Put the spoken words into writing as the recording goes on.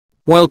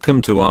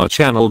Welcome to our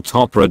channel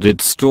Top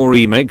Reddit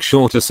Story. Make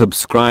sure to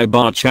subscribe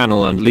our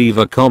channel and leave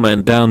a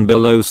comment down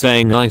below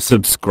saying I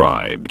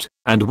subscribed,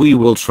 and we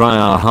will try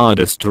our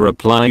hardest to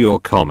reply your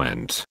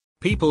comment.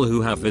 People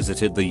who have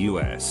visited the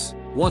US,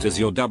 what is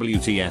your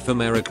WTF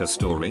America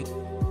story?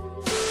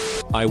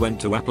 I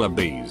went to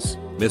Applebee's,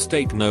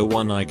 mistake no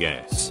one I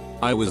guess.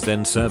 I was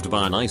then served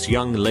by a nice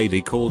young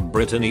lady called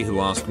Brittany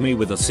who asked me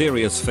with a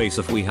serious face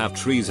if we have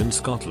trees in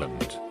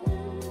Scotland.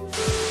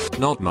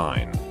 Not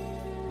mine.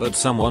 But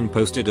someone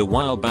posted a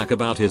while back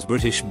about his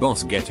British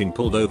boss getting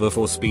pulled over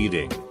for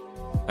speeding.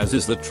 As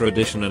is the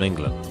tradition in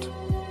England.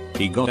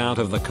 He got out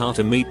of the car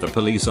to meet the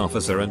police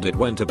officer and it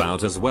went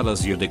about as well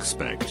as you'd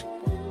expect.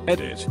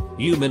 Edit,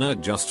 you Minna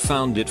just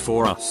found it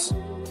for us.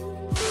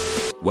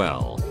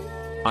 Well,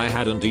 I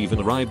hadn't even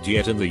arrived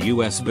yet in the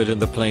US, but in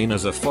the plane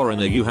as a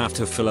foreigner you have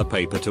to fill a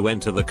paper to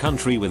enter the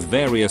country with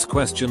various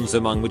questions,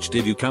 among which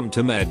did you come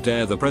to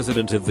dare the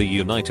President of the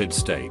United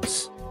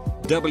States?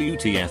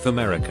 WTF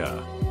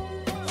America.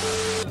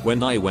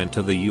 When I went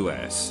to the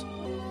US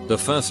the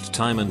first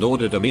time and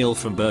ordered a meal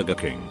from Burger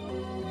King,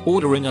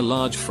 ordering a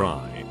large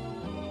fry,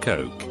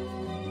 Coke,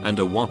 and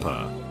a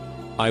Whopper,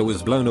 I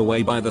was blown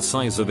away by the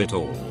size of it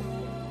all.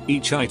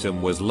 Each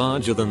item was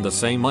larger than the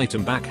same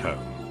item back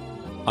home.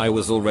 I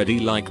was already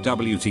like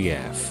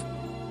WTF.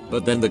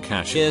 But then the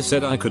cashier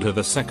said I could have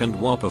a second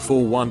Whopper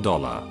for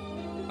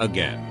 $1.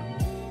 Again.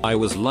 I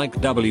was like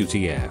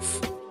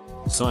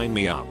WTF. Sign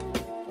me up.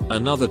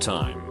 Another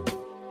time.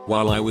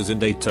 While I was in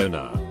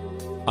Daytona,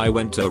 I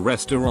went to a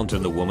restaurant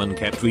and the woman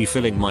kept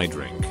refilling my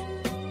drink.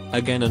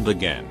 Again and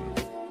again.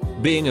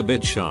 Being a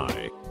bit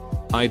shy,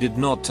 I did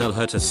not tell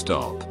her to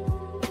stop.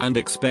 And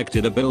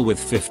expected a bill with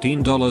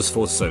 $15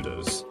 for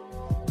sodas.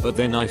 But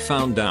then I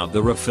found out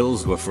the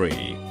refills were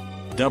free.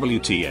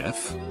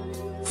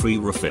 WTF? Free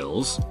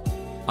refills?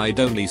 I'd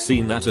only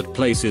seen that at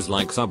places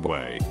like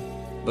Subway.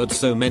 But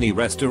so many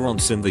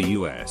restaurants in the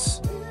US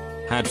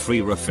had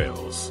free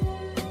refills.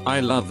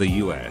 I love the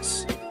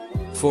US.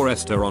 For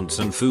restaurants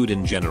and food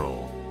in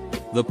general.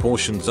 The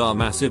portions are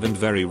massive and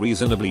very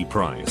reasonably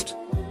priced.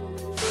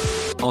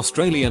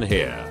 Australian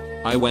here.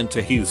 I went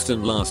to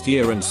Houston last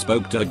year and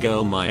spoke to a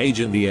girl my age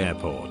in the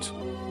airport.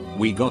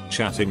 We got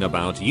chatting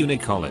about uni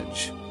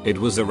college. It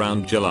was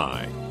around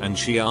July, and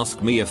she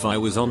asked me if I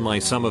was on my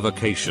summer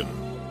vacation.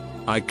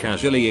 I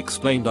casually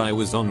explained I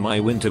was on my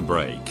winter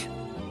break.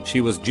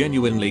 She was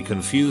genuinely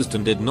confused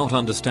and did not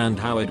understand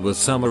how it was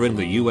summer in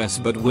the US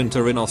but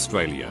winter in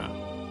Australia.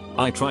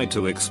 I tried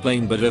to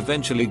explain but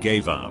eventually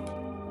gave up.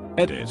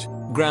 Edit,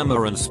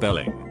 grammar and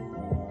spelling.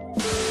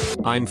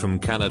 I'm from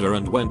Canada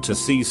and went to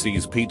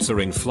CC's Pizza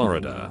in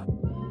Florida.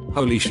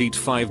 Holy shit,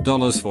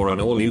 $5 for an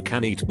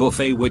all-you-can-eat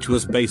buffet, which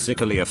was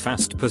basically a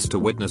fast pass to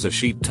witness a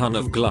shit ton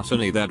of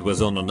gluttony that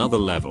was on another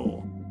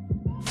level.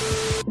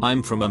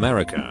 I'm from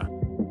America.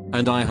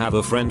 And I have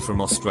a friend from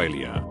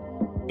Australia.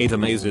 It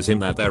amazes him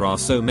that there are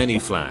so many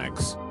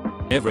flags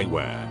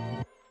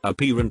everywhere.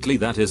 Apparently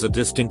that is a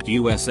distinct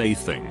USA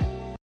thing.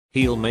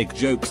 He'll make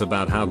jokes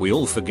about how we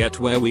all forget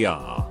where we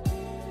are.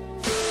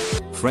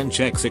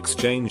 French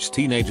ex-exchange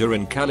teenager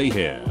in Cali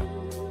here.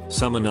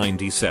 Summer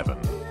 97.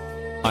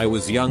 I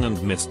was young and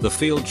missed the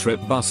field trip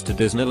bus to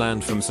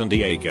Disneyland from San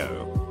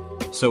Diego.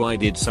 So I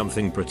did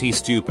something pretty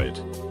stupid.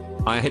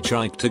 I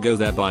hitchhiked to go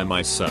there by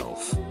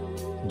myself.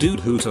 Dude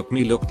who took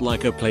me looked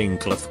like a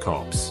plainclothes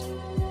cops.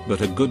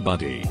 But a good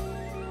buddy.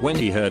 When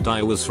he heard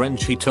I was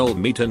French he told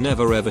me to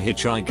never ever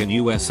hitchhike in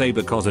USA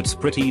because it's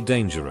pretty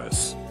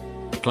dangerous.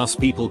 Plus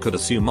people could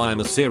assume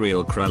I'm a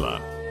serial killer.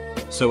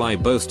 So I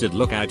boasted,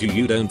 look at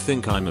you don't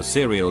think I'm a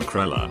serial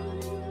killer.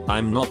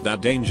 I'm not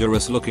that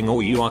dangerous looking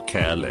or you are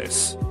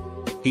careless.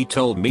 He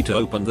told me to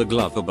open the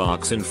glove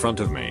box in front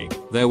of me.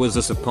 There was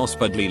a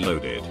supposedly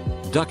loaded,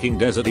 ducking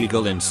Desert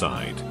Eagle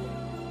inside.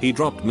 He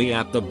dropped me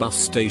at the bus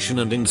station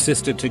and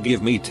insisted to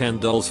give me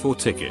 $10 for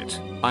ticket.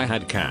 I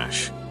had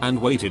cash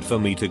and waited for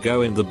me to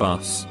go in the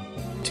bus.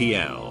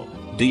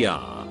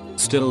 TLDR,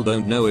 still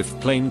don't know if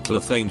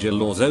plainclothes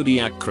angel or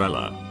zodiac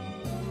killer.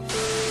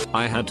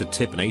 I had to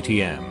tip an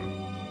ATM.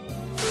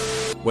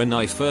 When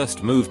I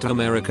first moved to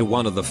America,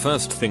 one of the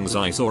first things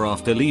I saw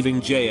after leaving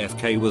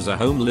JFK was a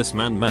homeless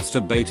man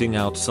masturbating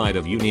outside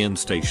of Union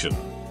Station.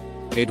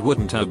 It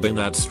wouldn't have been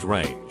that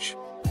strange.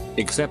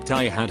 Except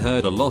I had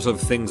heard a lot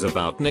of things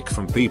about Nick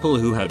from people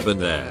who had been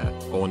there,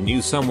 or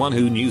knew someone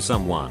who knew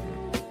someone.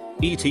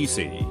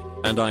 etc.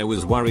 And I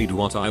was worried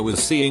what I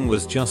was seeing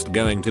was just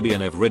going to be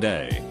an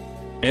everyday,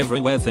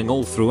 everywhere thing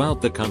all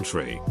throughout the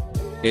country.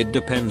 It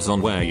depends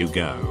on where you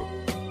go.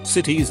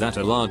 Cities that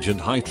are large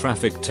and high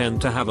traffic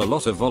tend to have a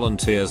lot of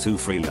volunteers who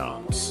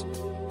freelance.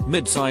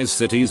 Mid-sized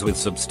cities with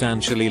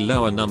substantially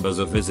lower numbers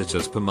of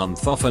visitors per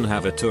month often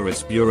have a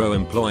tourist bureau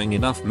employing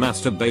enough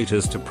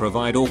masturbators to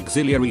provide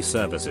auxiliary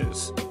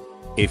services.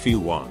 If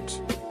you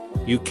want,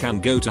 you can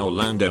go to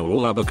Orlando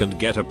or Lubbock and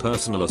get a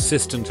personal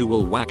assistant who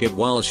will whack it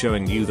while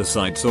showing you the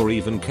sights or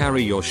even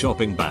carry your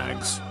shopping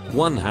bags,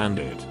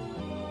 one-handed.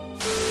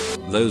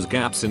 Those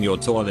gaps in your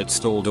toilet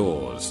stall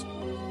doors.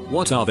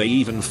 What are they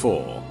even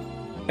for?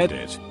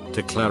 Edit,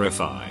 to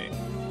clarify.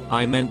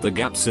 I meant the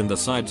gaps in the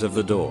sides of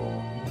the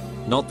door.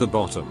 Not the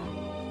bottom.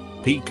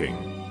 Peeking.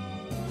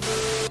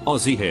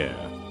 Aussie here.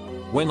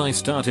 When I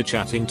started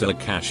chatting to the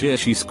cashier,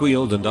 she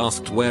squealed and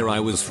asked where I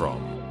was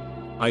from.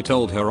 I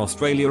told her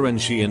Australia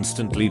and she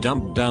instantly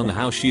dumped down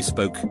how she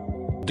spoke.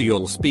 Do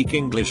y'all speak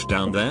English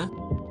down there?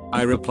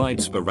 I replied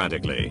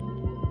sporadically.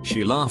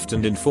 She laughed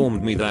and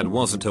informed me that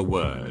wasn't a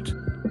word.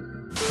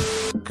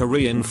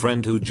 Korean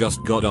friend who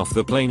just got off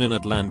the plane in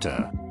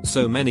Atlanta.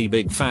 So many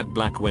big fat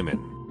black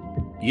women.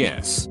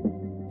 Yes.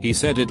 He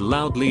said it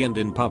loudly and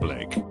in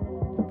public.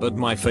 But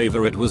my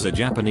favorite was a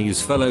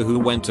Japanese fellow who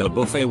went to a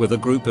buffet with a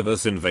group of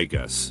us in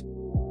Vegas.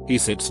 He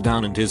sits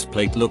down and his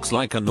plate looks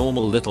like a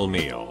normal little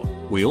meal.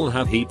 We all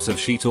have heaps of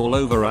shit all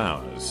over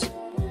ours.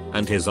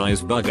 And his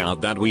eyes bug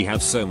out that we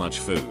have so much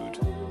food.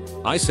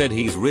 I said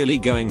he's really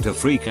going to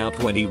freak out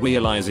when he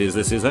realizes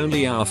this is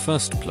only our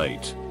first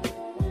plate.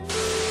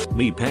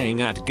 Me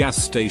paying at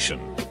gas station.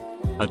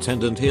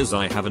 Attendant hears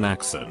I have an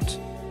accent.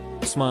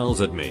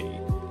 Smiles at me.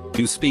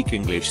 You speak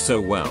English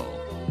so well.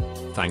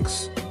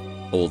 Thanks.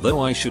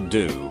 Although I should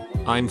do,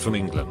 I'm from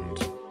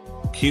England.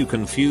 Cue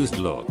confused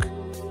look.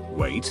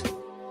 Wait.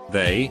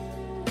 They?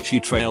 She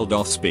trailed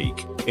off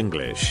speak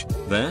English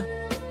there?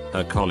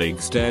 Her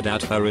colleague stared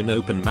at her in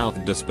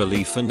open-mouthed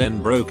disbelief and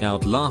then broke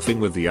out laughing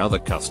with the other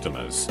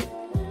customers.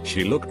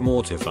 She looked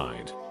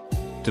mortified.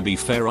 To be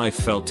fair, I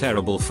felt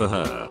terrible for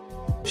her.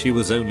 She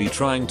was only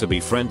trying to be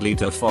friendly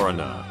to a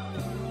foreigner.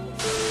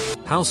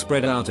 How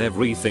spread out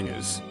everything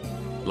is.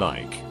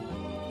 Like.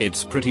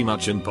 It's pretty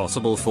much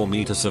impossible for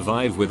me to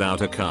survive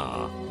without a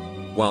car.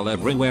 While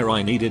everywhere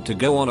I needed to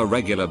go on a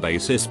regular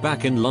basis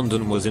back in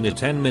London was in a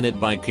 10-minute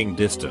biking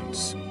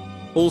distance.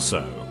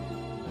 Also,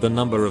 the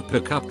number of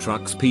pickup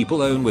trucks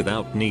people own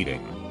without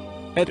needing.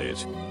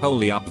 Edit.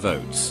 Wholly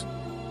upvotes.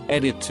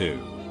 Edit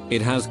 2.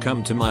 It has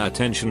come to my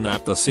attention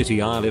that the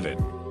city I live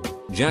in,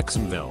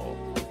 Jacksonville,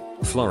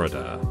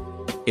 Florida,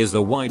 is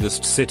the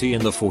widest city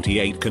in the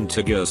 48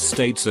 contiguous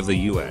states of the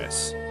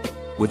US.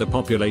 With a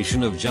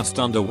population of just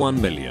under 1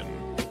 million.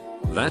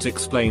 That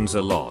explains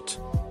a lot.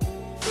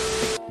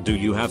 Do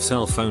you have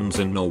cell phones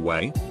in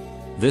Norway?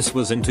 This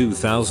was in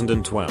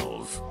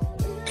 2012.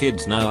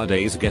 Kids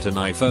nowadays get an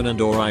iPhone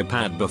and or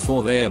iPad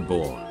before they're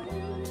born.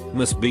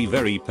 Must be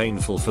very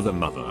painful for the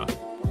mother.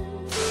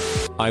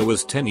 I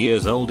was 10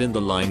 years old in the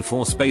line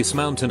for Space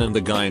Mountain and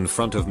the guy in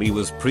front of me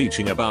was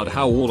preaching about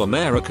how all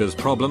America's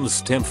problems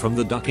stem from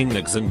the ducking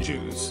nigs and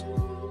Jews.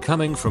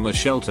 Coming from a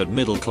sheltered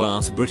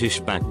middle-class British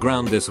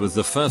background, this was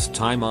the first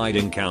time I'd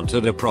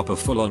encountered a proper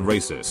full-on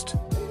racist.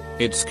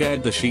 It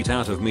scared the shit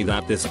out of me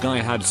that this guy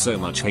had so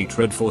much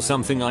hatred for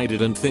something I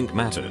didn't think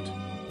mattered.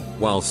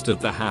 Whilst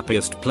at the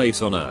happiest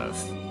place on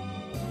earth.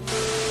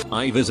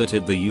 I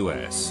visited the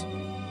US.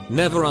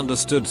 Never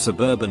understood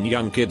suburban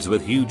young kids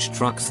with huge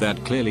trucks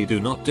that clearly do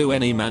not do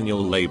any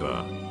manual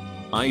labor.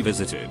 I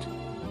visited.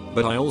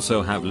 But I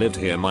also have lived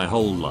here my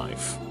whole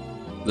life.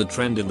 The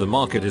trend in the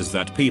market is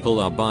that people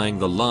are buying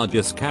the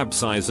largest cab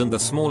size and the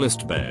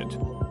smallest bed.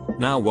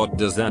 Now what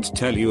does that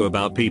tell you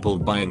about people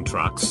buying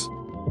trucks?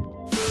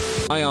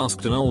 I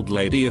asked an old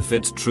lady if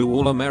it's true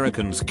all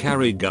Americans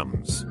carry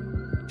guns.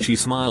 She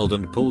smiled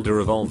and pulled a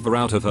revolver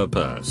out of her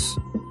purse.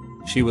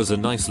 She was a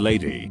nice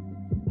lady.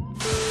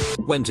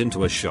 Went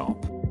into a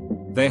shop.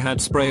 They had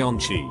spray on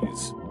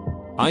cheese.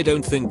 I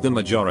don't think the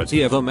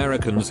majority of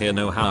Americans here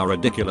know how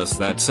ridiculous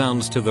that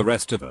sounds to the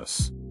rest of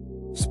us.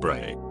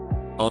 Spray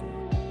on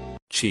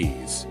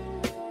cheese.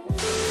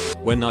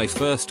 When I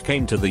first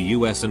came to the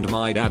US and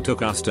my dad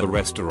took us to a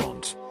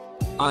restaurant,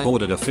 I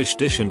ordered a fish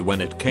dish and when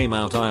it came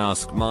out I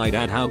asked my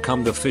dad how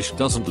come the fish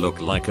doesn't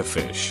look like a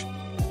fish.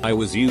 I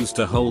was used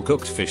to whole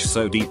cooked fish,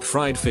 so deep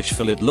fried fish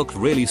fillet looked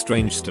really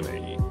strange to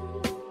me.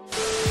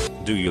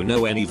 Do you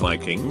know any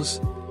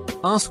Vikings?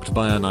 Asked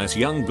by a nice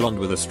young blonde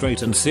with a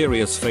straight and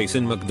serious face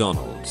in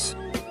McDonald's.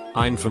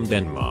 I'm from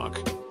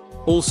Denmark.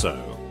 Also,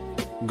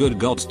 good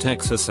God,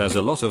 Texas has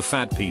a lot of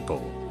fat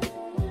people.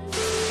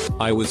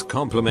 I was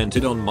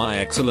complimented on my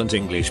excellent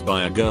English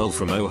by a girl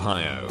from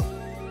Ohio.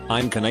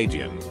 I'm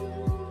Canadian.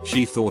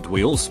 She thought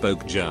we all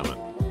spoke German.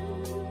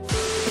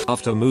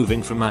 After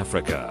moving from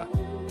Africa.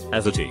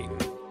 As a teen,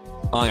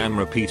 I am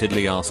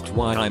repeatedly asked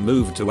why I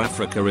moved to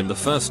Africa in the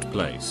first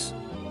place.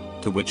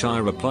 To which I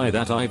reply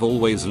that I've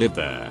always lived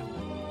there.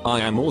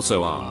 I am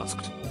also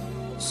asked,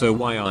 so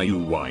why are you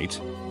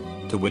white?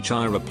 To which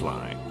I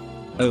reply,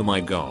 oh my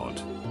god.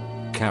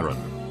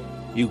 Karen.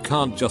 You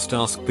can't just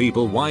ask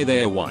people why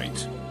they're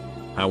white.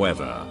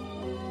 However,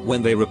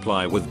 when they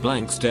reply with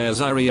blank stares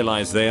I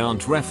realize they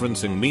aren't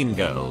referencing Mean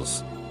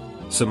Girls.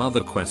 Some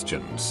other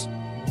questions.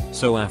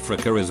 So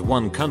Africa is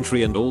one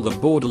country and all the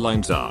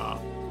borderlines are,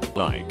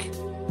 like,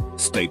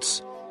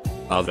 states?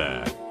 Are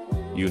there,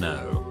 you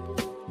know,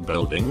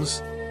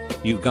 buildings?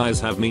 You guys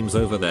have memes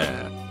over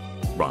there,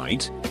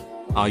 right?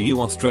 Are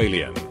you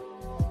Australian?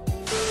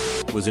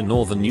 Was in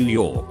northern New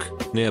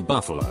York, near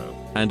Buffalo,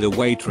 and a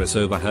waitress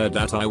overheard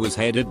that I was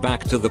headed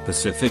back to the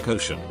Pacific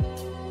Ocean.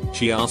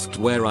 She asked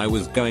where I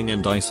was going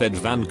and I said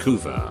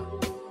Vancouver.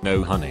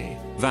 No honey,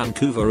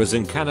 Vancouver is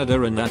in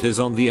Canada and that is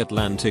on the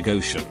Atlantic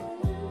Ocean.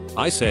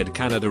 I said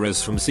Canada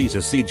is from sea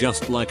to sea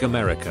just like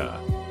America.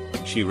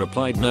 She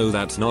replied, no,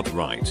 that's not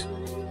right.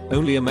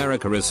 Only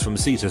America is from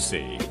sea to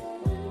sea.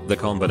 The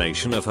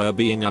combination of her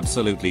being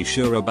absolutely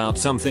sure about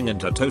something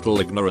and her total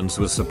ignorance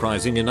was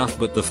surprising enough,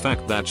 but the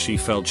fact that she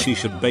felt she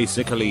should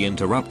basically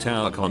interrupt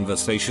our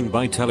conversation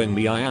by telling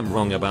me I am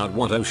wrong about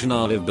what ocean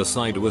I live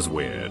beside was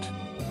weird.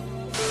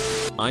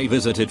 I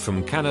visited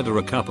from Canada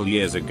a couple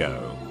years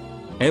ago.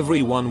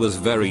 Everyone was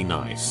very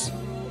nice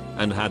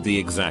and had the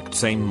exact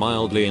same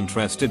mildly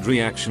interested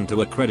reaction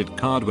to a credit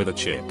card with a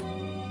chip.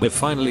 We've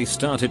finally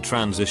started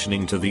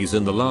transitioning to these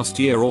in the last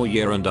year or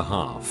year and a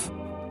half.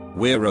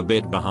 We're a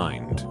bit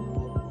behind.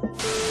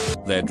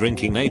 Their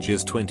drinking age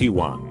is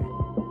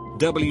 21.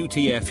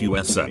 WTF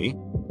USA?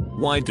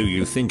 Why do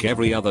you think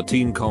every other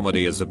teen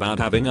comedy is about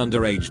having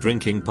underage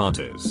drinking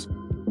parties?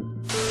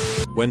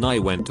 When I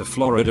went to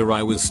Florida,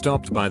 I was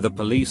stopped by the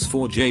police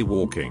for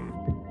jaywalking.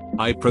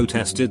 I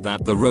protested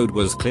that the road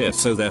was clear,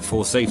 so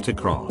therefore safe to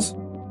cross.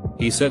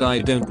 He said, I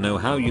don't know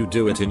how you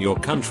do it in your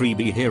country,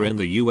 but here in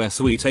the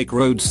US we take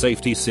road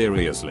safety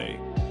seriously.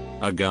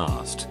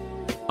 Aghast.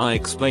 I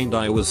explained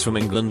I was from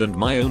England and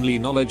my only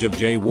knowledge of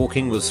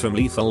jaywalking was from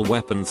Lethal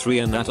Weapon 3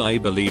 and that I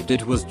believed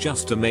it was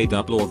just a made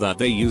up law that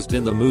they used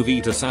in the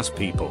movie to sass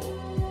people.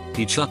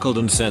 He chuckled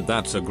and said,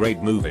 that's a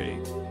great movie.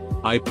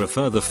 I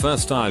prefer the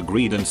first. I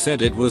agreed and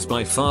said it was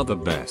by far the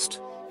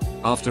best.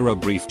 After a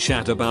brief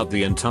chat about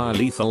the entire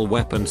Lethal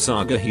Weapon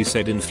saga, he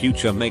said, in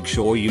future make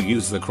sure you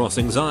use the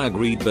crossings. I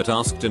agreed, but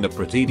asked in a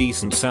pretty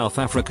decent South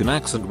African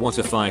accent, what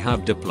if I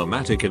have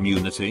diplomatic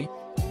immunity?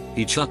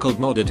 He chuckled,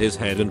 nodded his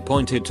head and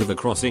pointed to the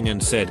crossing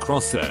and said,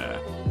 cross there.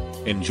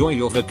 Enjoy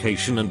your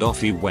vacation, and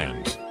off he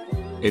went.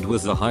 It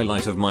was the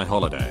highlight of my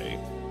holiday.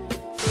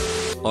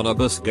 On a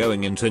bus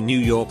going into New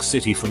York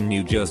City from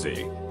New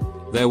Jersey.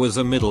 There was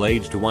a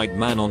middle-aged white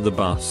man on the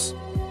bus.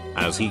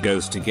 As he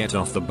goes to get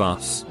off the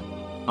bus,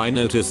 I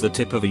notice the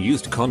tip of a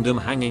used condom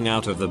hanging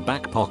out of the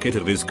back pocket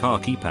of his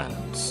khaki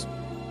pants.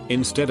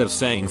 Instead of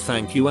saying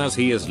thank you as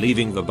he is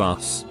leaving the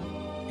bus,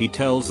 he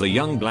tells the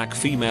young black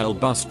female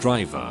bus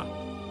driver,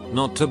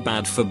 not too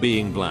bad for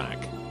being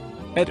black.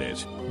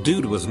 Edit.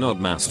 Dude was not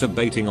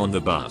masturbating on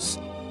the bus.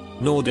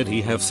 Nor did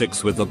he have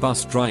sex with the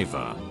bus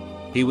driver.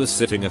 He was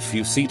sitting a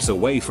few seats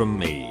away from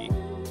me.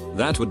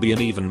 That would be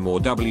an even more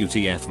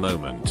WTF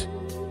moment,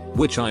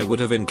 which I would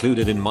have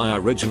included in my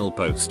original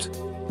post.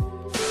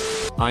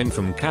 I'm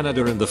from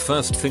Canada, and the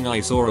first thing I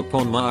saw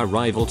upon my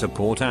arrival to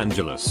Port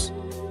Angeles,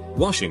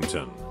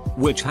 Washington,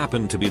 which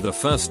happened to be the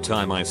first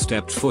time I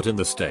stepped foot in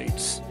the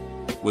States,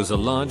 was a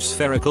large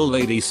spherical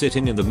lady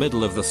sitting in the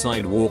middle of the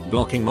sidewalk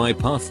blocking my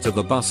path to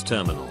the bus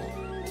terminal,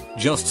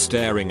 just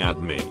staring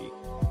at me.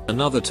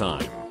 Another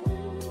time,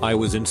 I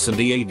was in San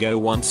Diego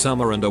one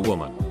summer and a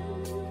woman,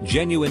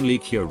 genuinely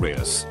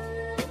curious,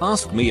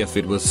 asked me if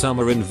it was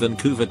summer in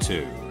Vancouver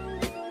too.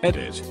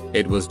 Edit.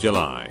 It was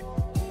July.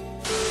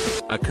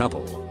 A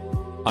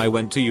couple. I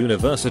went to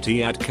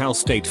university at Cal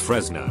State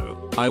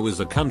Fresno. I was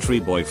a country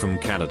boy from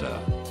Canada.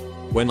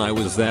 When I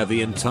was there,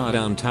 the entire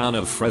downtown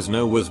of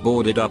Fresno was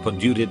boarded up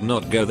and you did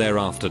not go there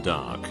after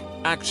dark,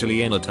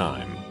 actually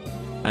anytime.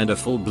 And a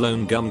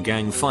full-blown gum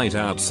gang fight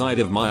outside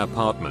of my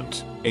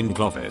apartment, in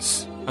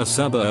Clovis, a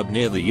suburb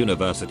near the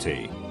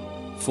university.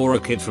 For a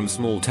kid from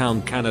small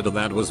town Canada,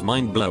 that was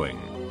mind-blowing.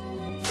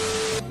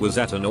 Was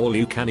at an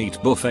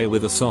all-you-can-eat buffet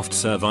with a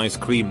soft-serve ice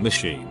cream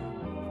machine.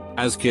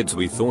 As kids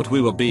we thought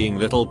we were being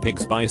little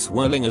pigs by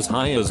swirling as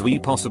high as we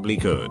possibly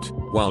could,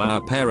 while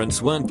our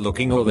parents weren't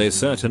looking, or they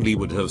certainly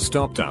would have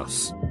stopped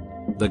us.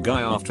 The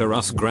guy after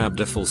us grabbed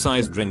a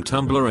full-size drink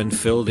tumbler and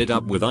filled it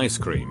up with ice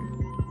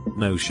cream.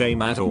 No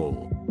shame at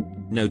all.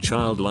 No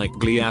childlike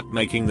glee at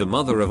making the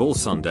mother of all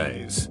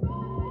Sundays.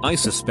 I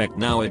suspect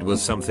now it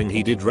was something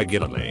he did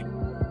regularly.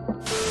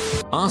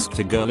 Asked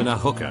a girl in a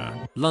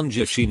hooker lounge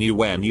if she knew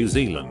where New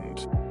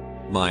Zealand,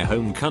 my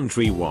home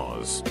country,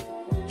 was.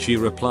 She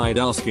replied,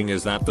 asking,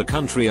 is that the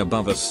country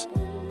above us?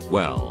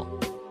 Well,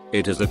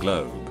 it is a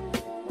globe.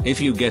 If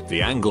you get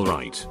the angle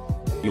right,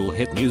 you'll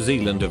hit New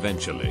Zealand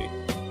eventually.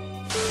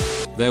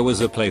 There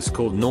was a place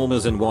called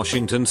Norma's in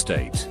Washington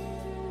State.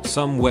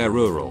 Somewhere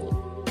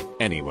rural.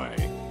 Anyway,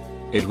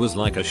 it was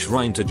like a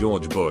shrine to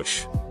George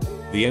Bush.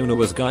 The owner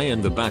was guy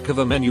in the back of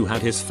a menu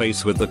had his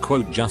face with the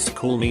quote, "Just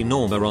call me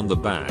Norma" on the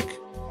back.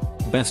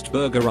 Best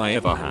burger I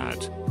ever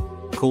had.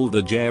 Called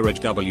the George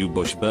W.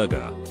 Bush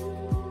burger.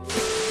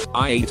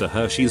 I ate a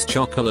Hershey's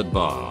chocolate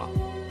bar.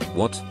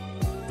 What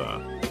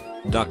the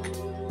duck?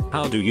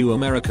 How do you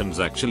Americans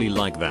actually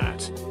like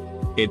that?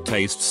 It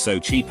tastes so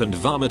cheap and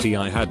vomity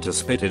I had to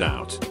spit it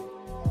out.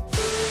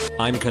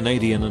 I'm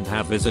Canadian and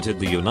have visited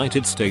the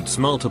United States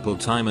multiple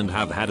times and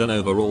have had an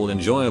overall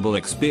enjoyable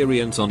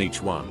experience on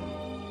each one.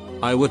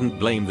 I wouldn't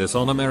blame this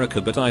on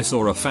America, but I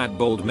saw a fat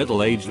bald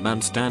middle-aged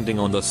man standing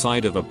on the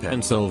side of a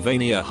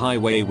Pennsylvania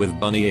highway with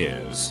bunny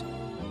ears.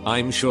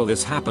 I'm sure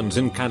this happens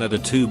in Canada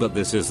too, but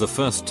this is the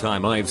first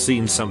time I've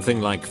seen something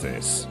like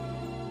this.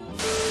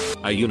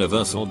 A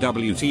universal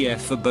WTF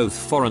for both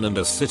foreign and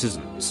US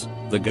citizens,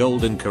 the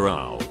Golden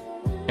Corral.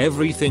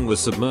 Everything was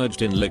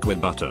submerged in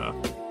liquid butter.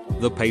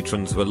 The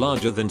patrons were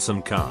larger than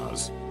some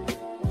cars.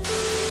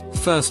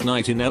 First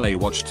night in LA,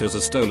 watched as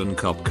a stolen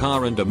cop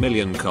car and a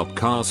million cop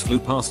cars flew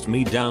past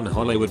me down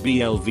Hollywood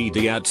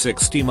BLVD at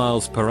 60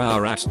 miles per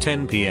hour at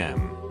 10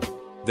 p.m.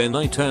 Then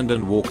I turned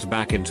and walked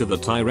back into the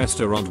Thai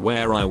restaurant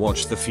where I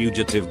watched the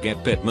fugitive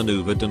get pit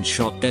maneuvered and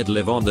shot dead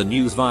live on the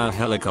news via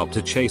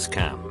helicopter chase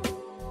cam.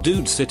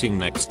 Dude sitting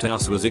next to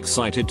us was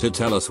excited to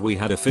tell us we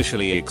had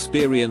officially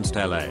experienced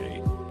LA.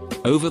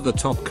 Over the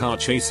top car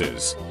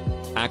chases.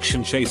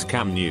 Action chase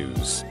cam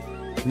news.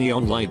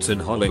 Neon lights in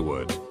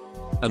Hollywood.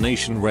 An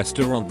Asian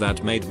restaurant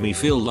that made me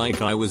feel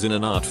like I was in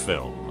an art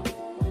film.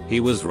 He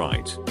was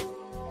right.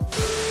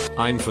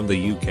 I'm from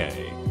the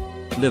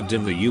UK. Lived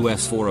in the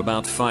US for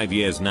about 5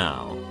 years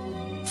now.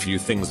 Few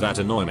things that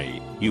annoy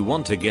me. You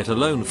want to get a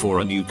loan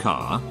for a new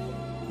car?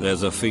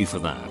 There's a fee for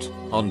that,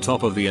 on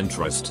top of the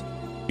interest.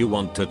 You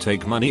want to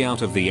take money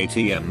out of the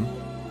ATM?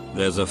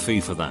 There's a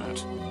fee for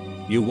that.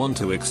 You want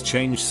to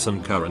exchange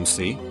some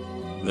currency?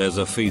 There's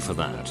a fee for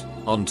that,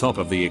 on top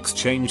of the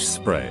exchange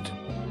spread.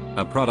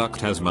 A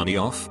product has money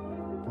off?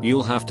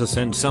 You'll have to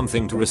send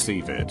something to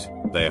receive it.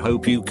 They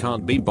hope you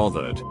can't be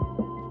bothered.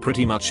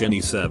 Pretty much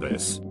any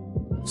service.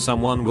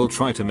 Someone will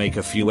try to make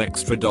a few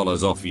extra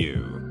dollars off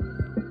you.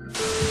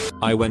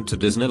 I went to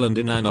Disneyland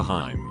in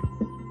Anaheim.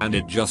 And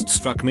it just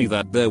struck me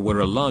that there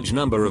were a large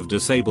number of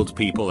disabled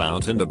people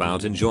out and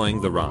about enjoying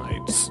the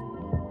rides.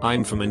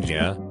 I'm from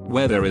India,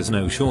 where there is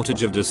no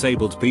shortage of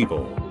disabled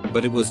people,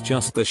 but it was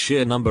just the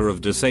sheer number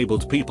of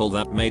disabled people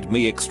that made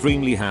me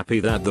extremely happy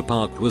that the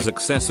park was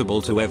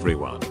accessible to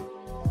everyone.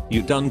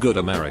 You done good,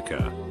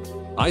 America.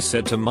 I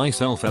said to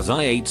myself as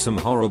I ate some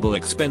horrible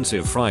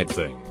expensive fried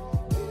thing.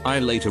 I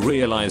later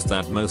realized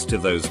that most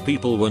of those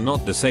people were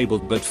not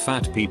disabled but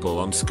fat people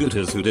on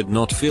scooters who did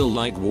not feel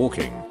like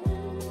walking.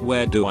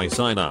 Where do I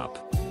sign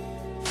up?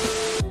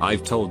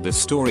 I've told this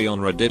story on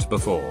Reddit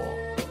before.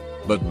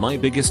 But my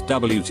biggest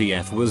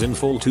WTF was in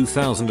fall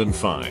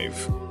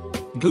 2005.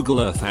 Google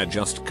Earth had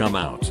just come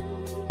out.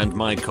 And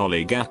my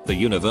colleague at the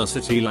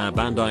university lab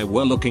and I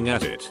were looking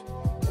at it.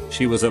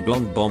 She was a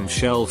blonde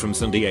bombshell from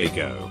San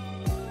Diego.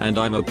 And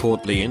I'm a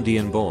portly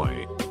Indian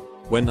boy.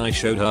 When I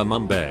showed her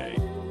Mumbai,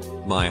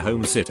 my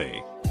home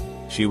city,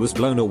 she was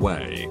blown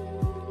away.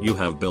 You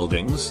have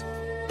buildings?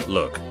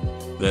 Look.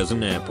 There's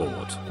an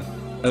airport.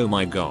 Oh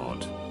my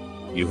god.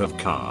 You have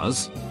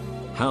cars?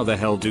 How the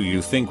hell do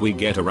you think we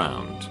get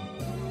around?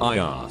 I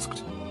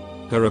asked.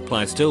 Her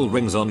reply still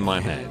rings on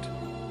my head.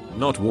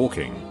 Not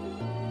walking.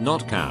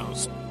 Not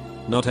cows.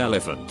 Not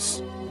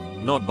elephants.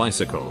 Not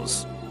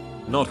bicycles.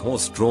 Not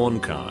horse-drawn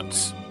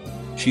carts.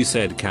 She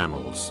said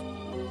camels.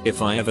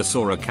 If I ever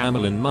saw a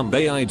camel in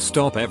Mumbai, I'd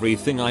stop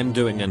everything I'm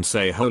doing and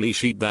say, holy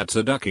shit, that's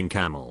a ducking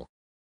camel.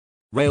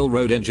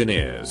 Railroad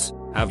engineers,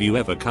 have you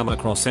ever come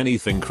across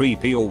anything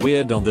creepy or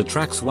weird on the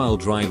tracks while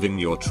driving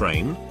your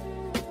train?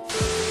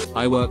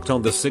 I worked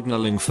on the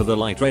signaling for the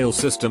light rail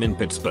system in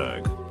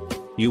Pittsburgh,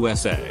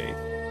 USA.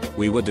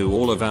 We would do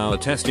all of our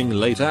testing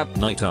late at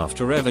night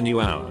after revenue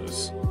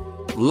hours.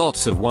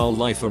 Lots of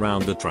wildlife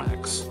around the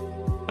tracks.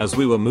 As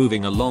we were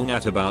moving along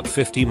at about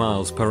 50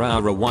 miles per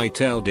hour, a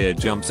white-tailed deer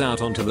jumps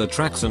out onto the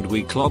tracks and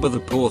we clobber the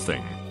poor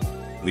thing.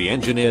 The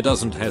engineer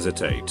doesn't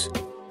hesitate.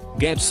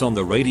 Gets on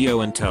the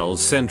radio and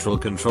tells central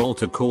control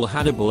to call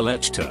Hannibal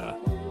Lecter.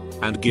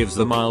 And gives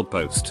the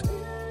milepost.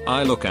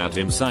 I look at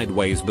him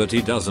sideways but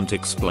he doesn't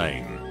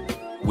explain.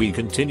 We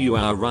continue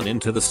our run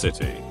into the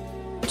city.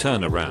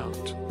 Turn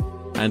around.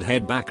 And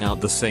head back out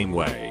the same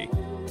way.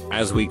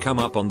 As we come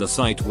up on the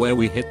site where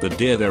we hit the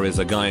deer, there is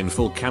a guy in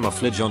full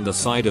camouflage on the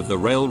side of the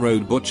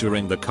railroad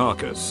butchering the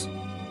carcass.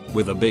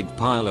 With a big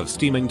pile of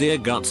steaming deer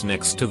guts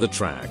next to the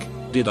track.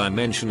 Did I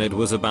mention it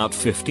was about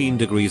 15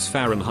 degrees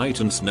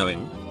Fahrenheit and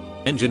snowing?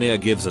 Engineer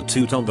gives a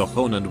toot on the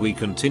horn and we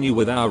continue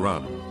with our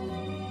run.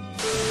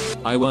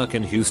 I work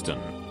in Houston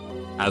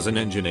as an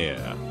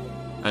engineer,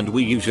 and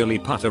we usually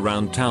putt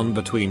around town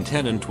between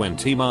 10 and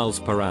 20 miles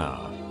per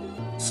hour.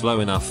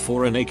 Slow enough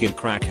for a naked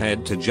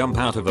crackhead to jump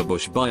out of a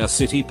bush by a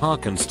city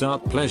park and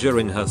start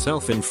pleasuring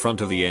herself in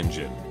front of the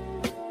engine.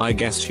 I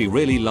guess she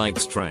really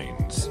likes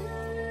trains.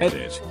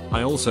 Edit.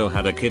 I also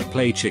had a kid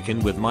play chicken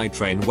with my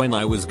train when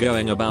I was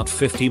going about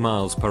 50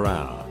 miles per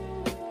hour.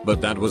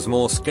 But that was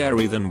more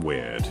scary than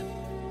weird.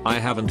 I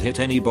haven't hit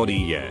anybody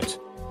yet.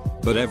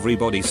 But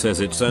everybody says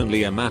it's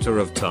only a matter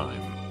of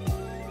time.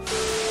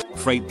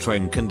 Freight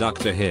train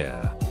conductor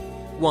here.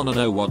 Wanna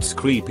know what's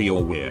creepy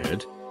or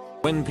weird?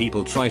 When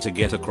people try to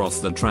get across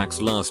the tracks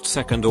last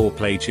second or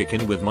play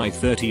chicken with my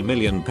 30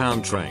 million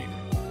pound train.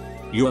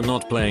 You are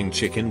not playing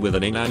chicken with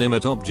an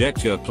inanimate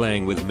object, you're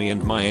playing with me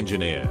and my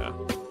engineer.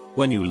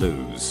 When you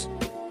lose.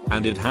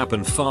 And it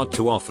happened far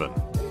too often.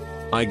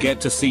 I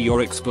get to see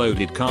your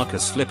exploded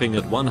carcass flipping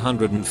at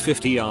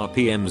 150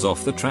 RPMs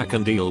off the track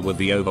and deal with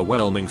the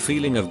overwhelming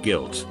feeling of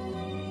guilt.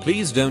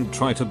 Please don't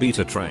try to beat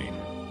a train.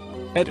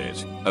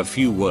 Edit. A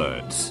few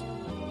words.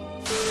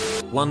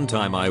 One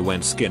time I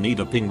went skinny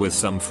dipping with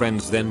some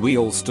friends, then we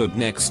all stood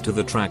next to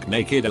the track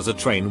naked as a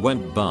train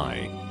went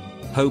by.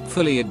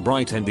 Hopefully it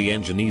brightened the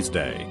engineer's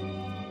day.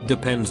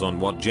 Depends on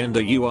what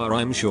gender you are,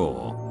 I'm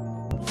sure.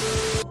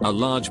 A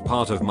large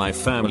part of my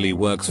family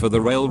works for the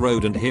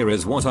railroad, and here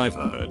is what I've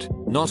heard.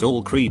 Not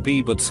all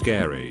creepy but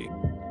scary.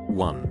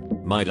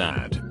 1. My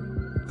dad,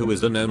 who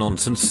is a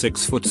no-nonsense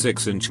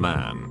 6'6"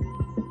 man,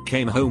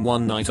 came home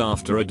one night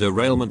after a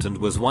derailment and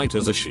was white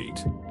as a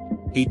sheet.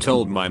 He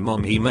told my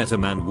mom he met a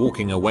man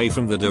walking away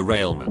from the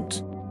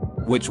derailment,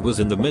 which was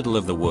in the middle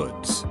of the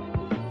woods.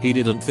 He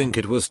didn't think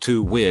it was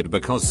too weird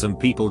because some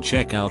people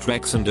check out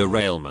wrecks and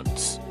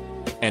derailments.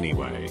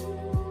 Anyway,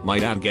 my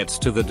dad gets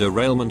to the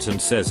derailment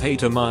and says hey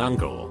to my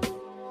uncle.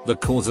 The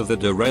cause of the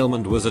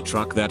derailment was a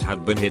truck that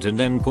had been hit and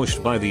then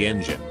pushed by the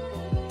engine.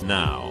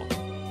 Now,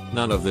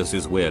 none of this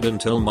is weird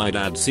until my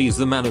dad sees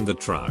the man in the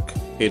truck.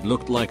 It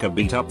looked like a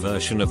beat up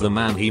version of the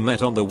man he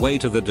met on the way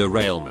to the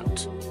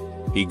derailment.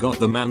 He got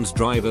the man's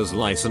driver's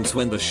license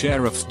when the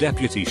sheriff's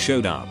deputy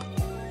showed up.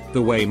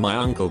 The way my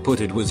uncle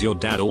put it was your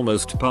dad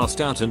almost passed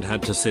out and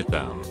had to sit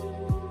down.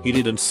 He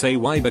didn't say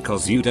why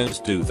because you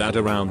don't do that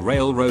around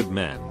railroad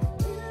men.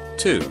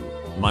 2.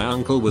 My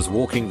uncle was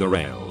walking the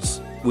rails,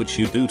 which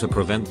you do to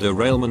prevent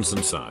derailments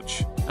and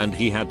such, and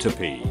he had to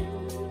pee.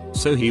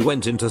 So he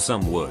went into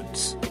some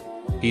woods.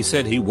 He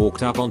said he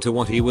walked up onto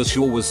what he was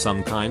sure was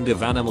some kind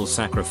of animal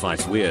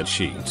sacrifice weird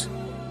sheet.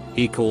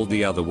 He called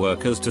the other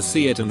workers to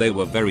see it and they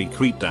were very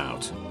creeped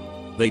out.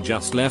 They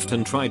just left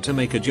and tried to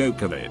make a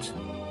joke of it.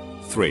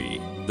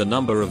 3. The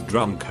number of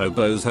drunk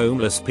hobos,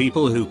 homeless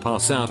people who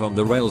pass out on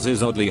the rails,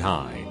 is oddly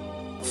high.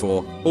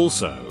 4.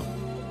 Also,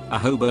 a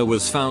hobo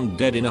was found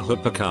dead in a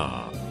hooper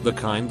car, the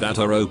kind that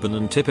are open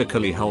and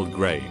typically hold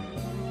grain.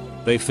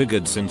 They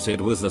figured since it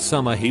was the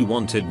summer he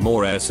wanted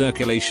more air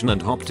circulation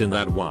and hopped in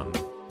that one.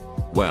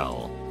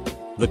 Well,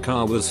 the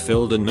car was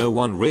filled and no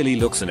one really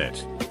looks in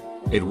it.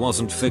 It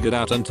wasn't figured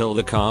out until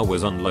the car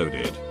was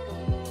unloaded.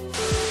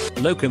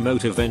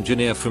 Locomotive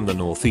engineer from the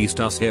Northeast,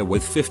 us here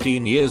with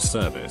 15 years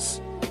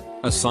service.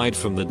 Aside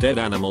from the dead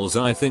animals,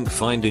 I think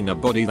finding a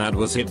body that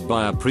was hit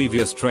by a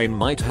previous train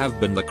might have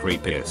been the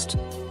creepiest.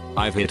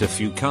 I've hit a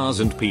few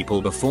cars and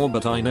people before,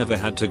 but I never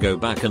had to go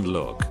back and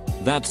look.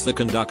 That's the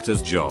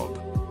conductor's job.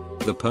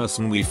 The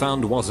person we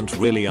found wasn't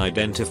really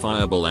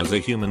identifiable as a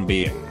human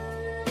being.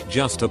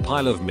 Just a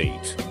pile of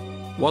meat.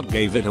 What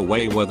gave it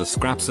away were the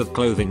scraps of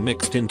clothing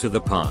mixed into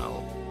the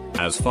pile.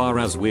 As far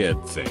as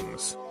weird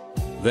things,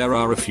 there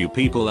are a few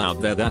people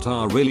out there that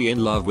are really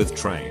in love with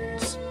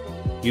trains.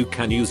 You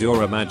can use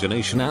your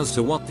imagination as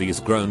to what these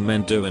grown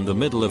men do in the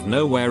middle of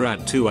nowhere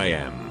at 2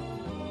 AM.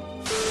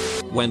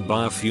 Went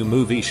by a few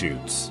movie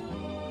shoots.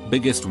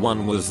 Biggest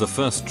one was the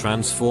first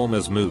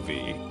Transformers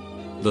movie.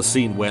 The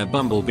scene where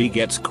Bumblebee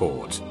gets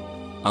caught.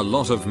 A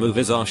lot of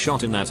movies are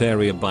shot in that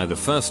area by the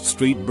First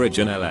Street Bridge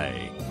in LA.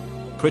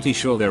 Pretty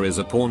sure there is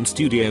a porn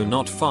studio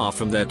not far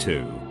from there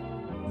too.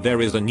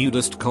 There is a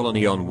nudist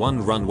colony on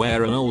one run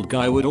where an old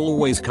guy would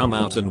always come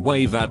out and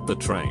wave at the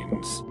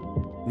trains.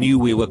 Knew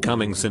we were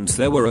coming since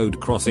there were road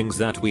crossings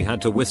that we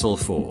had to whistle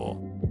for.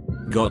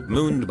 Got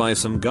mooned by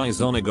some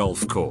guys on a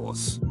golf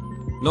course.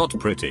 Not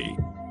pretty.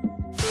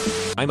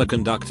 I'm a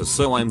conductor,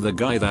 so I'm the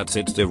guy that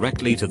sits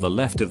directly to the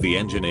left of the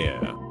engineer.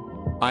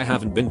 I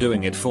haven't been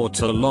doing it for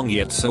too long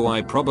yet, so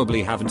I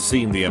probably haven't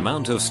seen the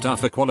amount of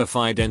stuff a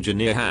qualified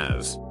engineer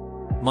has.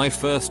 My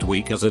first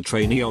week as a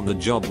trainee on the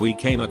job, we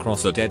came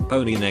across a dead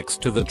pony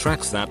next to the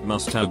tracks that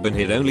must have been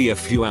hit only a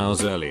few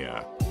hours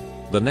earlier.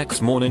 The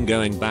next morning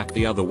going back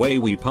the other way,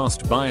 we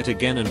passed by it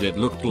again and it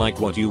looked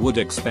like what you would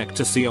expect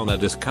to see on a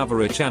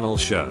Discovery Channel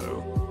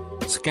show.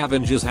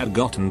 Scavengers had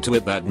gotten to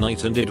it that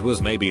night and it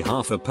was maybe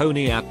half a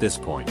pony at this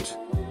point.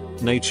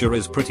 Nature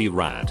is pretty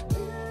rad.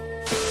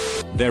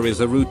 There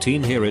is a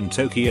routine here in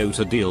Tokyo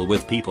to deal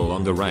with people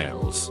on the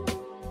rails.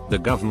 The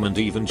government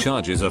even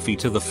charges a fee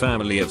to the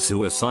family of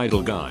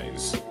suicidal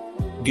guys,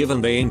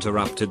 given they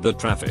interrupted the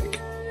traffic.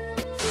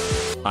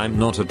 I'm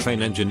not a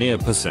train engineer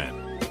per se,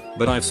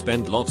 but I've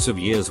spent lots of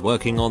years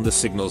working on the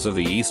signals of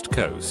the East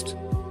Coast.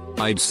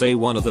 I'd say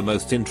one of the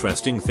most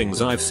interesting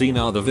things I've seen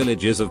are the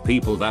villages of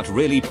people that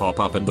really pop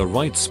up in the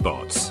right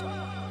spots.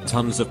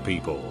 Tons of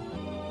people.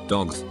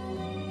 Dogs.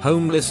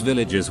 Homeless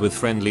villages with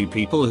friendly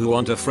people who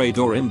aren't afraid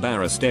or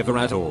embarrassed ever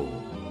at all.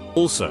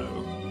 Also,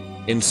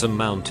 in some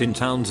mountain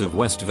towns of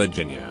West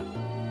Virginia,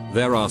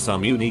 there are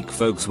some unique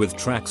folks with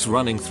tracks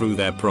running through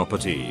their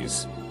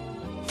properties.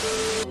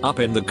 Up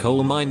in the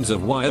coal mines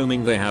of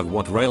Wyoming, they have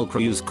what rail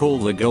crews call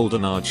the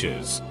Golden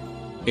Arches.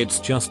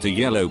 It's just a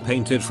yellow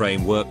painted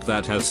framework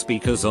that has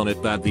speakers on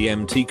it that the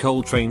empty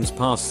coal trains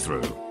pass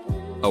through.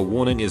 A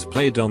warning is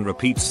played on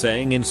repeat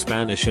saying in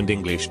Spanish and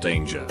English,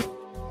 "Danger.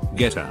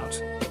 Get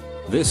out.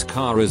 This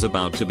car is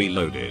about to be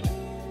loaded."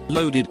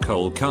 Loaded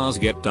coal cars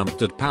get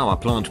dumped at power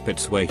plant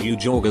pits where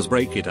huge augers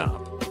break it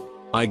up.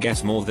 I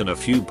guess more than a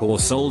few poor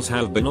souls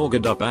have been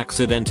augered up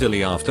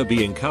accidentally after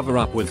being covered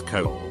up with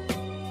coal.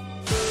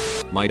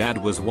 My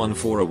dad was one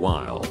for a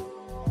while.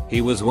 He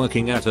was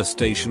working at a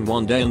station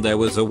one day and there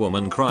was a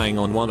woman crying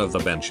on one of the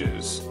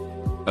benches.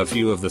 A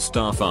few of the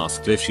staff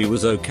asked if she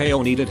was okay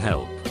or needed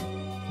help,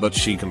 but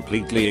she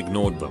completely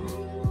ignored them.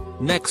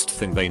 Next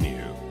thing they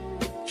knew,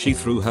 she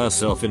threw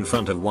herself in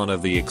front of one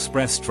of the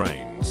express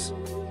trains.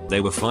 They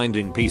were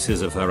finding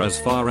pieces of her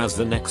as far as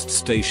the next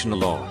station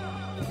along.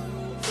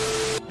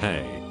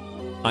 Hey.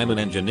 I'm an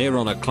engineer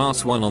on a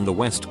class 1 on the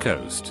west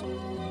coast.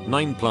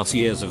 9+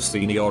 years of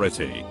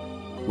seniority.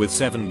 With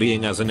 7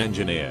 being as an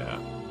engineer.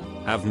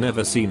 Have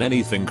never seen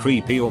anything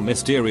creepy or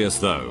mysterious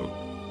though.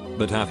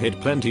 But have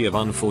hit plenty of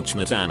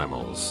unfortunate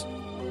animals.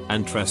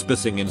 And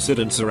trespassing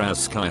incidents are as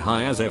sky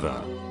high as ever.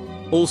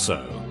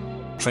 Also,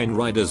 train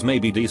riders may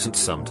be decent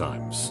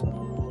sometimes.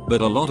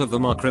 But a lot of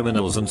them are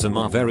criminals and some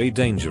are very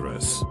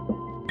dangerous.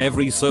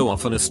 Every so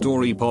often a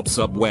story pops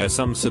up where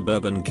some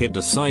suburban kid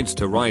decides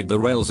to ride the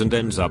rails and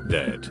ends up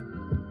dead.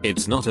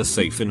 It's not a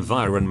safe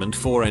environment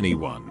for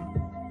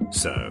anyone.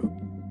 So,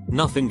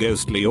 nothing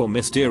ghostly or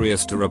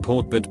mysterious to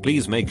report, but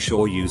please make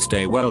sure you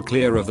stay well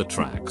clear of the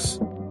tracks.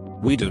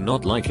 We do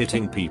not like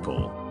hitting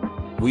people.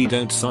 We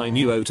don't sign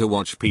you out to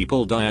watch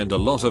people die, and a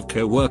lot of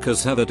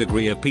co-workers have a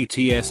degree of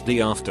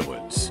PTSD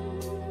afterwards.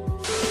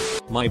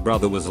 My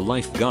brother was a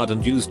lifeguard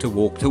and used to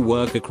walk to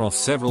work across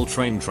several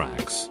train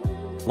tracks.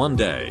 One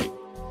day,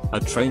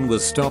 a train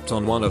was stopped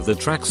on one of the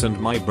tracks and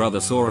my brother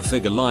saw a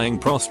figure lying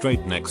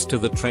prostrate next to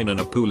the train in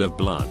a pool of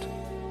blood.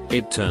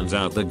 It turns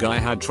out the guy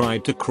had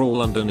tried to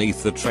crawl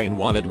underneath the train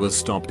while it was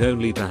stopped,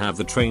 only to have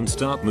the train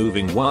start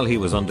moving while he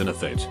was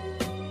underneath it.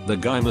 The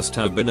guy must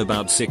have been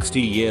about 60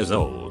 years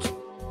old.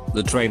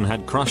 The train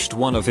had crushed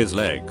one of his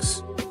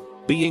legs.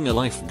 Being a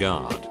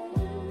lifeguard,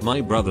 my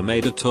brother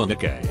made a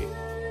tourniquet.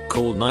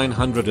 Called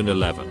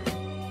 911.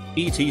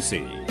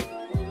 etc.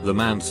 The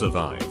man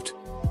survived.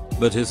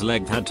 But his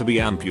leg had to be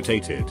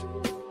amputated.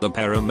 The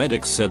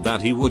paramedics said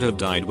that he would have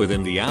died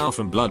within the hour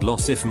from blood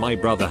loss if my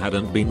brother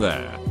hadn't been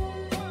there.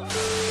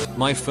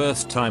 My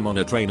first time on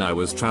a train, I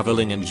was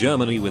traveling in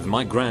Germany with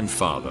my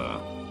grandfather.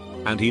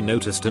 And he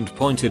noticed and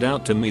pointed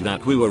out to me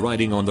that we were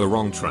riding on the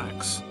wrong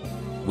tracks.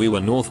 We were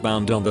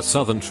northbound on the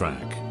southern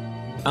track.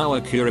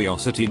 Our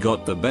curiosity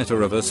got the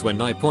better of us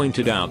when I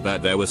pointed out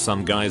that there were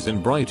some guys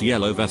in bright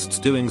yellow vests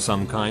doing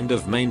some kind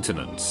of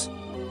maintenance.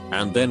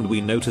 And then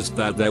we noticed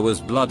that there was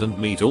blood and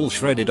meat all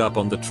shredded up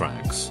on the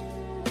tracks.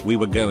 We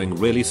were going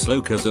really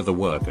slow cause of the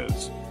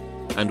workers.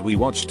 And we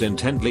watched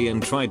intently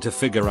and tried to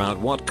figure out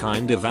what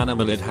kind of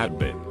animal it had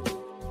been.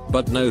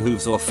 But no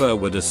hooves or fur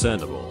were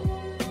discernible.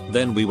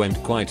 Then we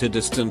went quite a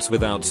distance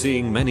without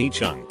seeing many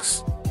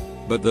chunks.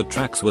 But the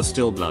tracks were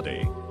still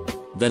bloody.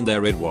 Then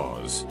there it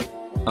was.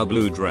 A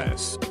blue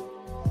dress.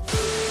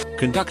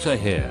 Conductor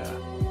here.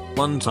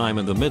 One time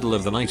in the middle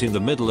of the night, in the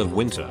middle of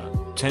winter,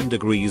 10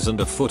 degrees and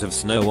a foot of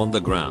snow on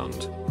the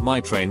ground, my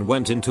train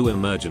went into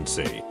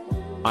emergency.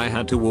 I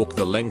had to walk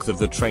the length of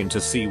the train to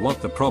see what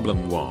the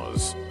problem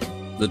was.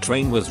 The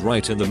train was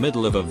right in the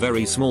middle of a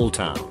very small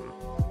town.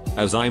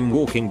 As I'm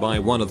walking by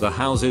one of the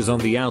houses on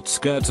the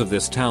outskirts of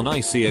this town,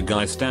 I see a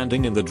guy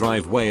standing in the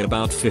driveway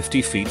about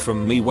 50 feet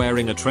from me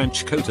wearing a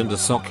trench coat and a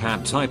sock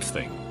hat type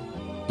thing.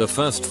 The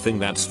first thing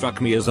that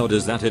struck me as odd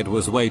is that it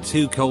was way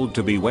too cold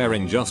to be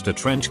wearing just a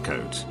trench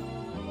coat.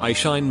 I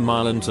shine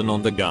my lantern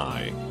on the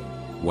guy.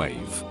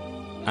 Wave.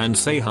 And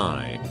say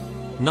hi.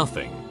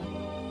 Nothing.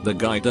 The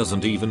guy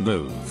doesn't even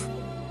move.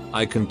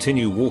 I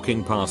continue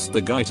walking past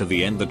the guy to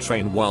the end of the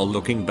train while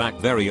looking back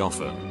very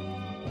often.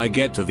 I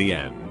get to the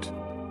end.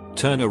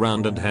 Turn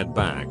around and head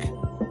back.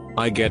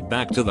 I get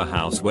back to the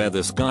house where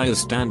this guy is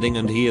standing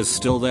and he is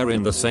still there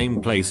in the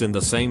same place in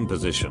the same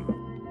position.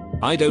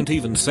 I don't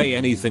even say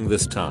anything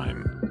this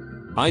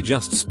time. I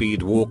just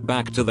speed walk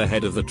back to the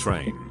head of the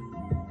train.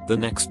 The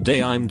next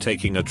day I'm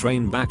taking a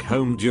train back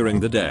home during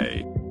the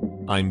day.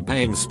 I'm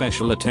paying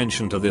special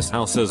attention to this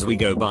house as we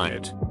go by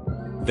it.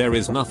 There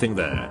is nothing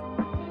there.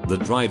 The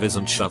drive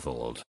isn't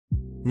shuffled.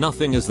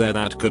 Nothing is there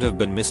that could have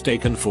been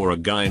mistaken for a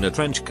guy in a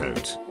trench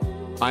coat.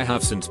 I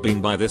have since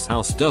been by this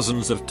house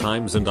dozens of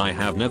times and I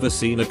have never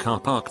seen a car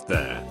parked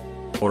there.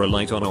 Or a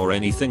light on or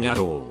anything at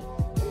all.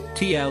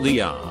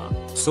 TLDR,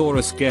 saw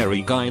a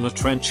scary guy in a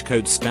trench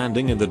coat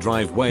standing in the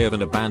driveway of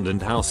an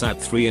abandoned house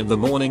at 3 in the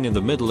morning in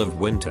the middle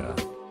of winter.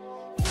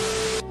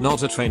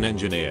 Not a train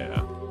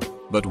engineer.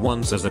 But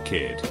once as a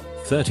kid,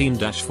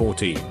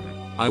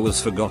 13-14, I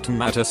was forgotten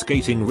at a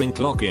skating rink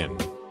lock-in.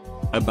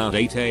 About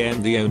 8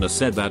 AM the owner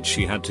said that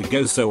she had to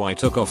go, so I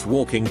took off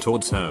walking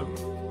towards home.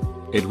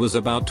 It was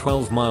about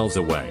 12 miles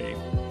away.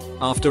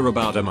 After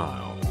about a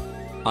mile,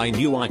 I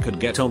knew I could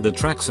get on the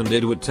tracks and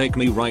it would take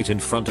me right in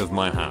front of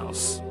my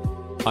house.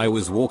 I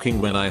was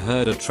walking when I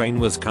heard a train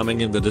was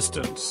coming in the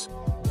distance.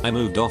 I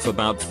moved off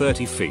about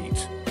 30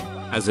 feet.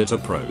 As it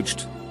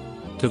approached,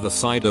 to the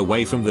side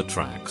away from the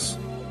tracks,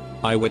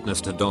 I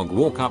witnessed a dog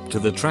walk up to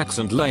the tracks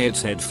and lay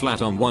its head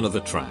flat on one of the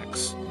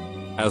tracks.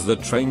 As the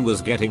train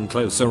was getting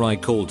closer, I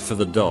called for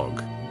the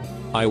dog.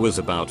 I was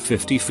about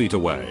 50 feet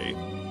away.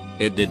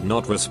 It did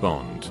not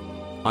respond.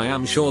 I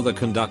am sure the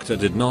conductor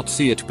did not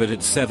see it, but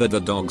it severed the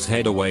dog's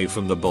head away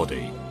from the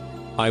body.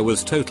 I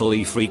was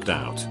totally freaked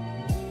out.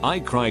 I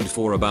cried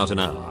for about an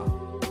hour.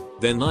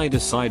 Then I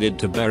decided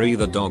to bury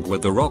the dog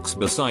with the rocks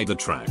beside the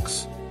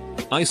tracks.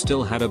 I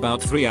still had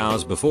about 3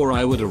 hours before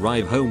I would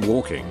arrive home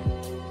walking.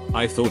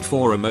 I thought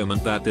for a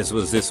moment that this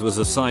was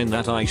a sign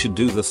that I should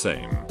do the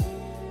same.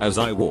 As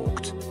I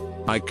walked,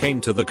 I came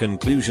to the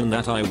conclusion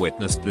that I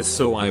witnessed this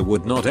so I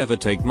would not ever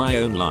take my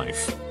own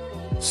life,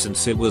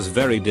 since it was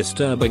very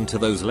disturbing to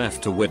those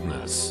left to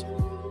witness.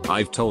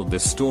 I've told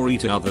this story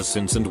to others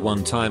since, and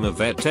one time a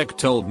vet tech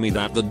told me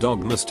that the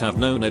dog must have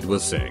known it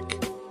was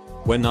sick.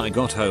 When I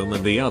got home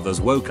and the others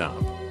woke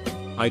up,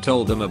 I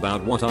told them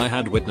about what I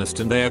had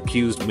witnessed and they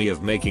accused me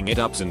of making it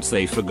up since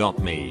they forgot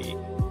me.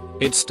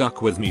 It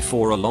stuck with me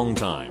for a long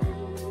time.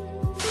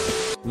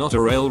 Not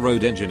a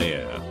railroad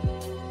engineer,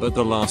 but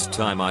the last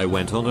time I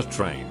went on a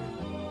train.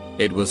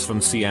 It was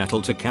from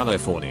Seattle to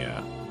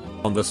California.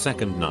 On the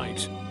second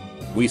night,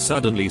 we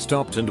suddenly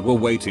stopped and were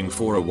waiting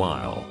for a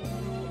while.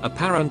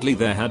 Apparently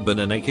there had been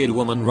a naked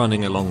woman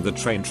running along the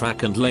train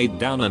track and laid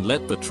down and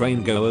let the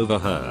train go over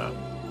her.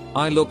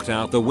 I looked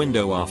out the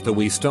window after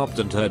we stopped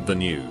and heard the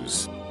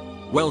news.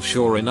 Well,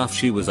 sure enough,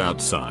 she was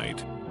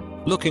outside,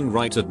 looking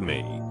right at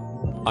me.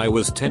 I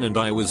was 10 and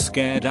I was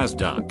scared as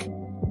duck.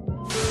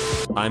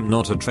 I'm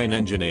not a train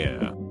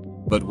engineer,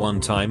 but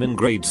one time in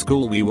grade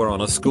school we were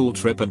on a school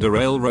trip and a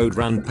railroad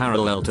ran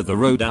parallel to the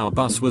road our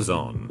bus was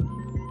on.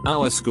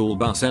 Our school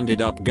bus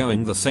ended up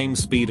going the same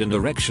speed and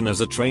direction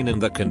as a train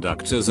and the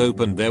conductors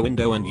opened their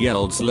window and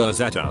yelled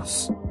slurs at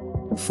us.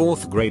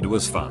 4th grade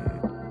was fun.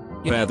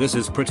 Yeah, this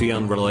is pretty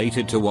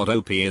unrelated to what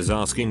OP is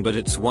asking, but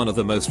it's one of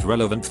the most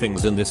relevant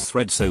things in this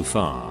thread so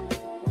far.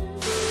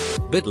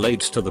 Bit late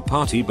to the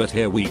party, but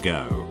here we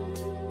go.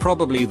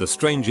 Probably the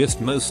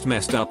strangest, most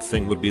messed up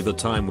thing would be the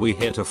time we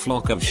hit a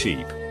flock of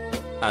sheep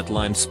at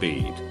line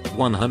speed,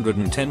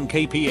 110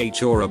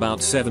 kph or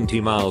about 70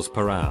 miles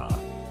per hour.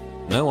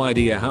 No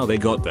idea how they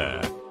got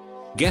there.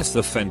 Guess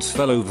the fence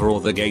fell over or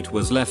the gate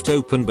was left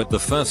open, but the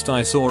first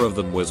I saw of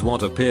them was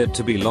what appeared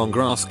to be long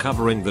grass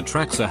covering the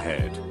tracks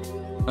ahead.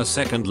 A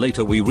second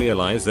later we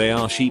realize they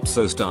are sheep,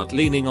 so start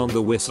leaning on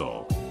the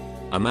whistle.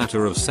 A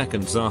matter of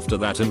seconds after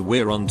that and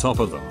we're on top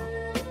of them.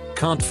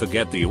 Can't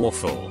forget the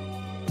awful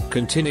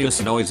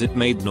continuous noise it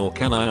made, nor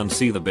can I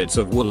unsee the bits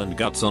of wool and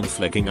guts on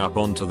flicking up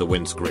onto the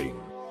windscreen.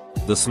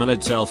 The smell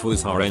itself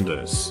was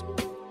horrendous,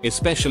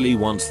 especially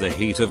once the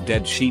heat of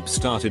dead sheep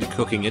started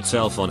cooking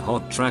itself on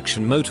hot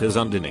traction motors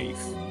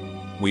underneath.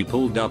 We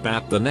pulled up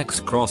at the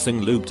next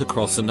crossing loop to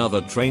cross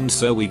another train,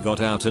 so we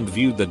got out and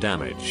viewed the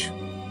damage.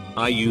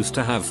 I used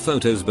to have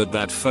photos, but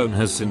that phone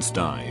has since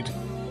died.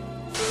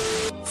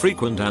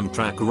 Frequent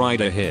Amtrak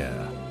rider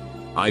here.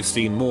 I've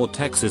seen more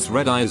Texas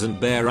red eyes and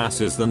bare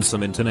asses than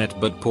some internet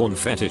but porn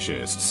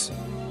fetishists.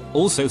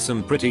 Also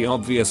some pretty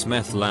obvious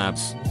meth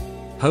labs.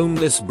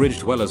 Homeless bridge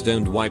dwellers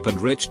don't wipe, and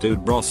rich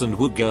dude bros and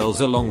wood girls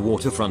along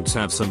waterfronts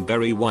have some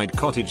very white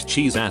cottage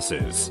cheese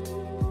asses.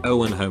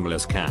 Oh, and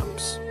homeless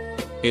camps.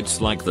 It's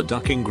like the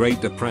ducking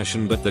Great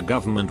Depression, but the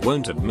government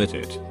won't admit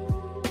it.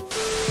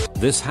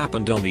 This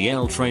happened on the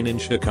L train in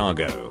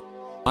Chicago.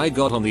 I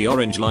got on the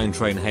Orange Line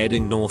train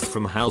heading north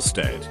from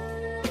Halstead.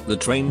 The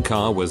train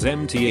car was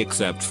empty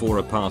except for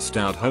a passed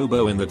out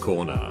hobo in the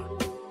corner.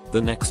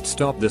 The next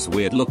stop, this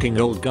weird looking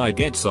old guy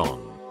gets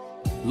on.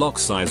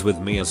 Locks eyes with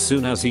me as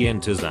soon as he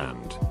enters,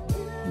 and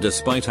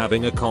despite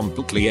having a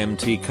completely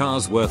empty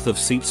car's worth of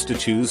seats to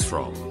choose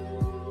from,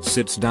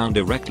 sits down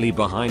directly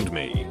behind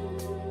me.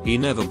 He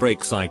never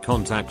breaks eye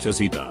contact as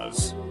he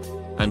does,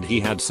 and he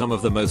had some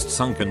of the most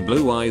sunken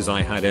blue eyes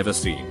I had ever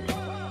seen.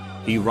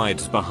 He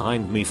rides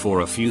behind me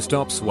for a few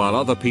stops while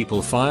other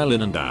people file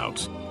in and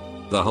out.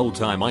 The whole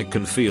time I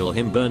can feel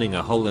him burning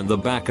a hole in the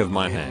back of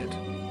my head.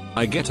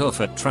 I get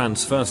off at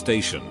transfer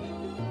station,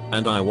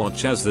 and I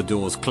watch as the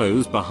doors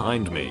close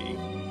behind me.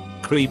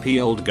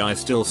 Creepy old guy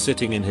still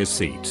sitting in his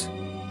seat,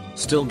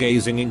 still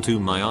gazing into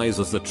my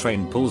eyes as the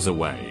train pulls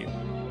away.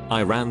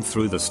 I ran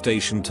through the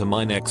station to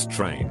my next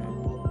train,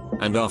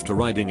 and after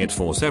riding it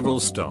for several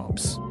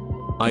stops,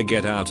 I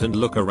get out and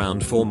look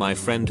around for my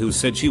friend who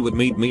said she would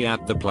meet me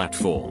at the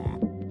platform.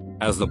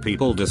 As the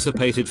people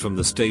dissipated from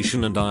the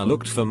station and I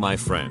looked for my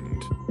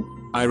friend,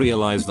 I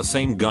realized the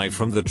same guy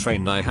from the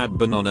train I had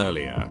been on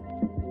earlier,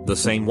 the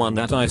same one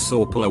that I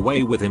saw pull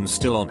away with him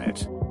still on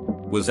it,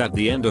 was at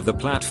the end of the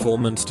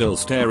platform and still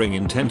staring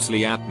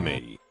intensely at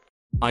me.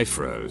 I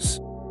froze,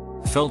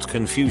 felt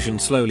confusion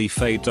slowly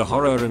fade to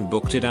horror and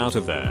booked it out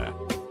of there.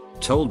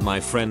 Told my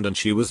friend and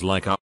she was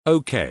like,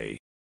 okay.